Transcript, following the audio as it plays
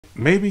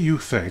Maybe you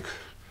think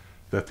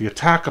that the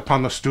attack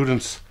upon the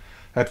students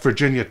at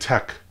Virginia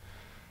Tech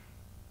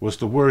was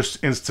the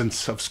worst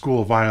instance of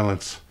school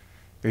violence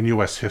in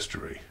U.S.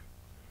 history.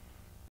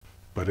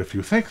 But if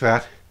you think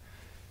that,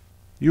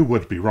 you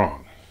would be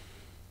wrong.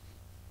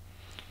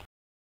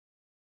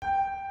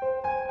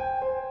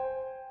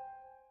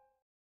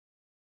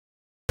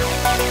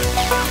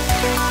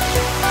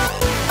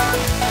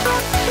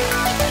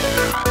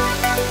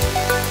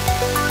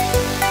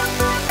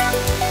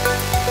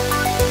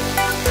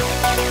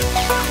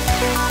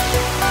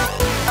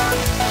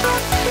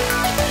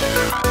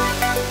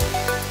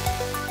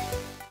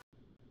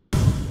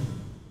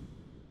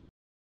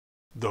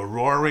 The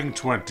Roaring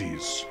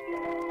Twenties.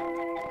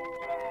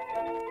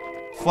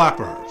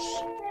 Flappers.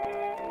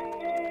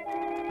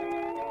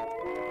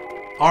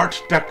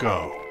 Art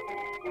Deco.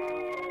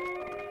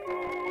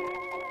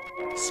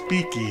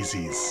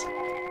 Speakeasies.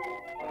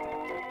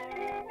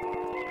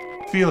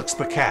 Felix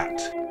the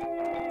Cat.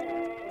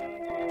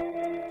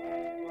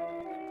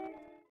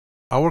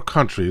 Our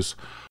country's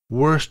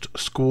worst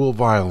school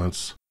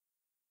violence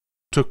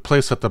took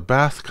place at the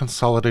Bath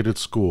Consolidated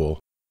School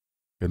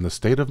in the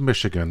state of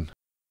Michigan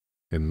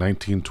in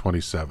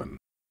 1927.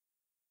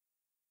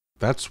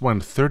 That's when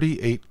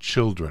 38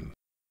 children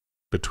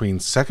between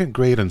 2nd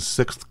grade and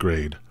 6th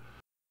grade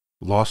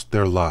lost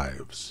their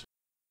lives,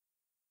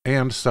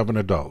 and 7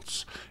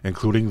 adults,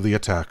 including the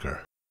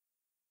attacker.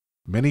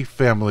 Many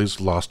families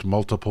lost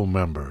multiple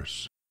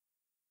members.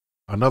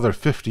 Another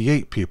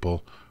 58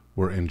 people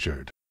were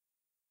injured.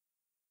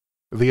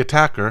 The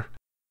attacker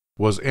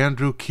was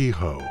Andrew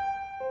Kehoe,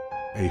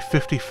 a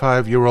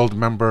 55-year-old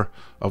member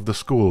of the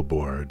school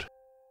board.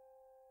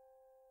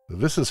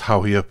 This is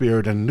how he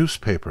appeared in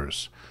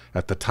newspapers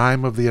at the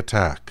time of the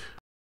attack.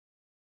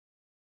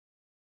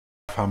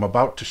 I'm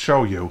about to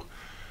show you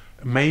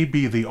may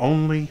be the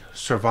only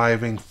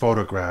surviving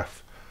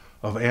photograph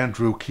of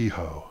Andrew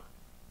Kehoe.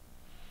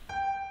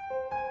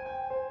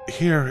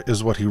 Here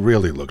is what he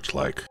really looked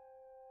like.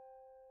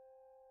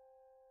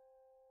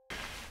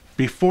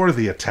 Before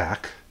the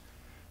attack,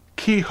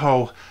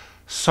 Kehoe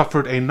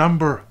suffered a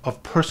number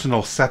of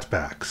personal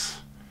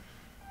setbacks.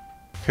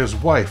 His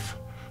wife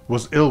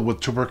was ill with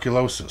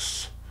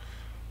tuberculosis.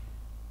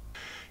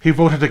 He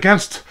voted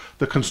against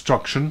the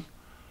construction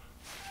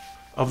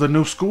of the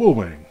new school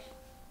wing,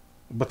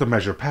 but the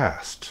measure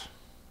passed,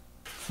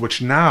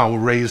 which now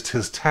raised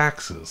his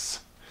taxes.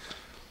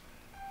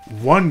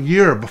 1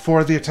 year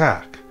before the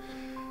attack,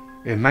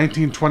 in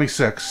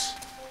 1926,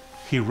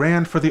 he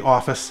ran for the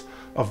office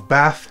of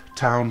Bath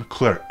Town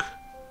clerk.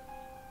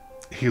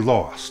 He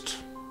lost.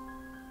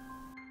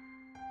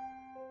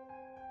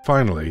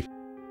 Finally,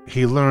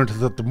 he learned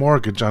that the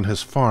mortgage on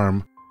his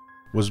farm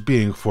was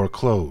being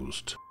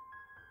foreclosed.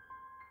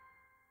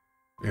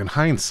 In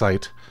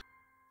hindsight,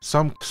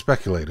 some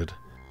speculated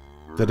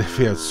that if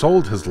he had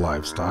sold his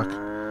livestock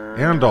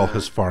and all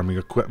his farming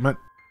equipment,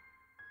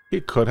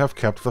 he could have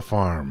kept the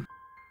farm.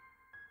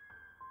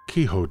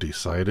 Kehoe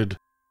decided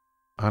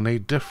on a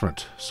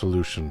different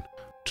solution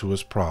to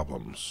his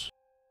problems.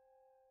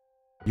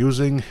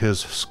 Using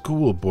his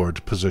school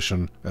board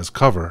position as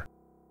cover,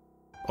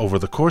 over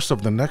the course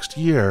of the next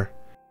year,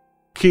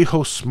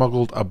 Kehoe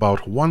smuggled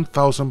about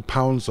 1,000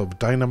 pounds of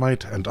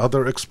dynamite and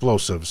other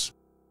explosives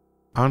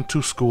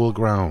onto school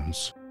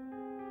grounds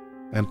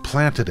and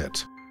planted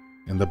it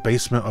in the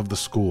basement of the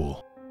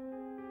school.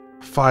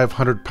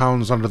 500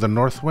 pounds under the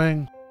north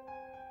wing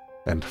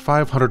and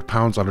 500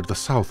 pounds under the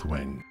south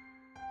wing.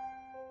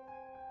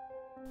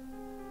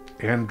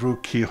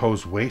 Andrew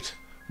Kehoe's wait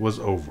was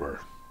over.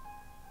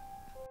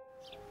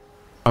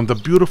 On the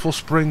beautiful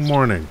spring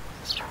morning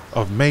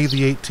of May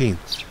the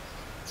 18th,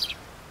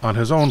 on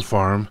his own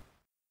farm,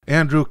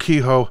 Andrew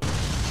Kehoe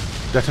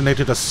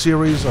detonated a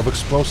series of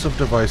explosive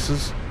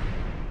devices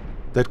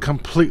that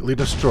completely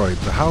destroyed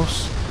the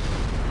house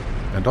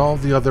and all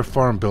the other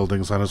farm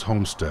buildings on his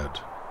homestead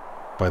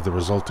by the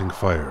resulting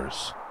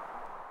fires.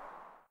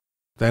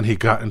 Then he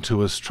got into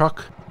his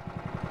truck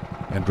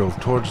and drove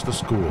towards the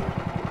school.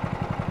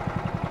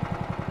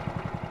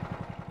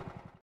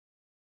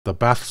 The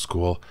Bath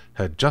School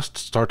had just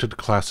started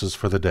classes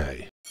for the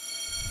day.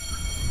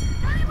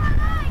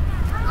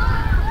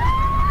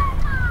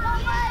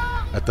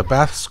 At the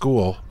Bath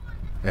School,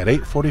 at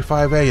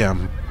 8:45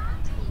 a.m.,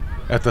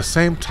 at the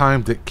same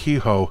time that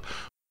Kehoe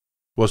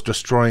was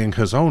destroying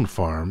his own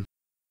farm,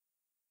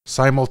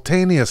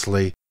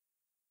 simultaneously,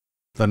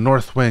 the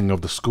north wing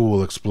of the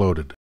school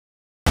exploded.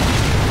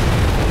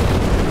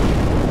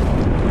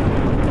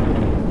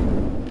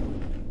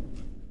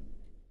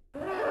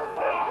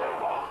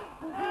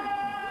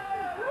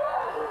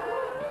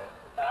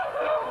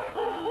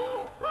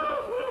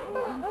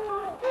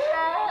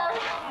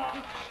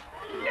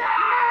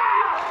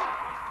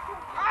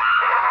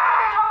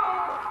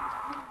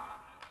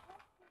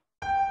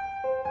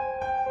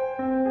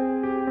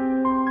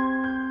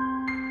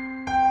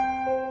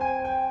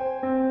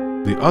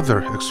 The other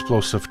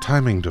explosive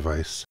timing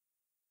device,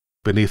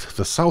 beneath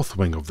the south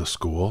wing of the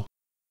school,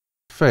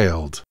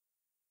 failed.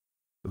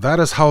 That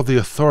is how the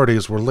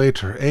authorities were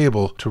later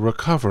able to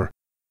recover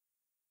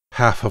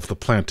half of the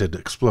planted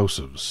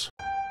explosives.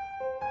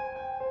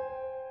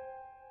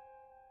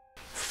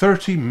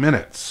 30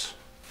 minutes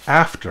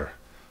after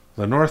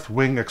the north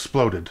wing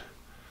exploded,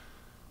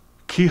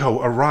 Kehoe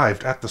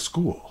arrived at the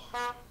school.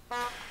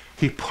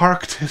 He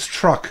parked his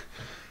truck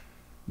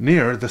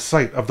near the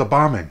site of the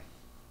bombing,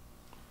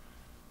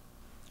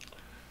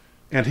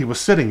 and he was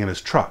sitting in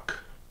his truck.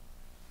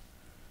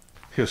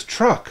 His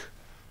truck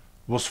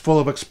was full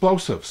of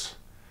explosives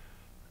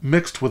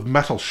mixed with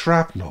metal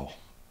shrapnel.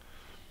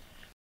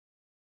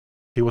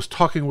 He was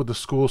talking with the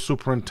school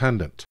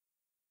superintendent,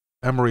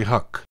 Emery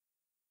Huck.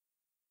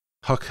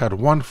 Huck had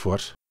one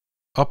foot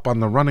up on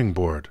the running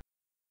board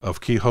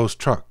of Kehoe's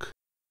truck.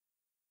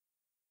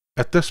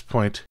 At this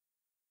point,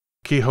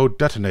 Kehoe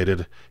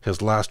detonated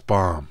his last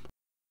bomb,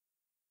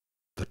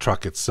 the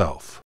truck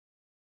itself.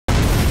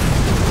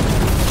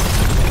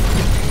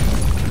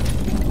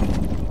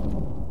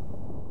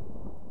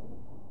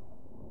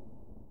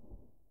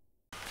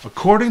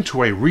 According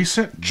to a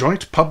recent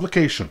joint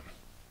publication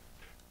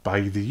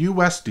by the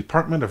U.S.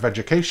 Department of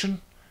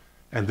Education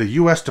and the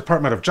U.S.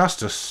 Department of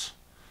Justice,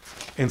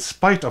 in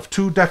spite of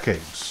 2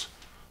 decades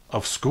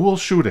of school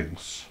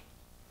shootings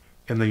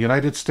in the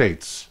United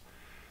States,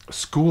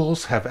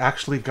 schools have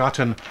actually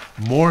gotten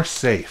more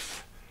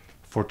safe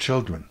for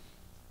children.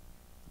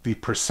 The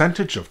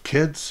percentage of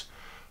kids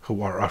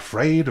who are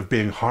afraid of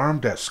being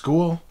harmed at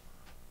school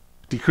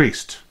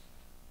decreased.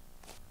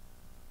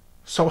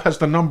 So has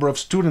the number of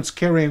students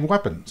carrying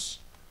weapons.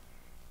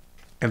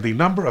 And the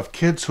number of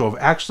kids who have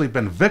actually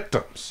been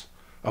victims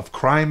of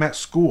crime at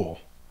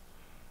school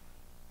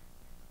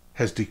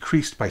has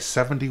decreased by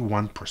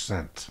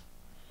 71%.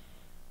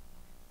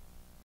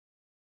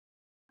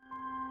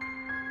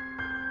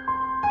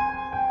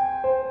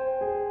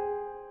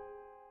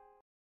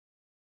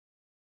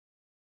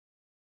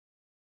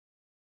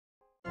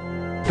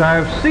 I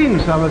have seen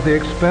some of the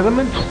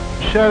experiments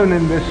shown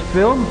in this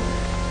film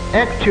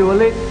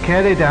actually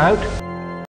carried out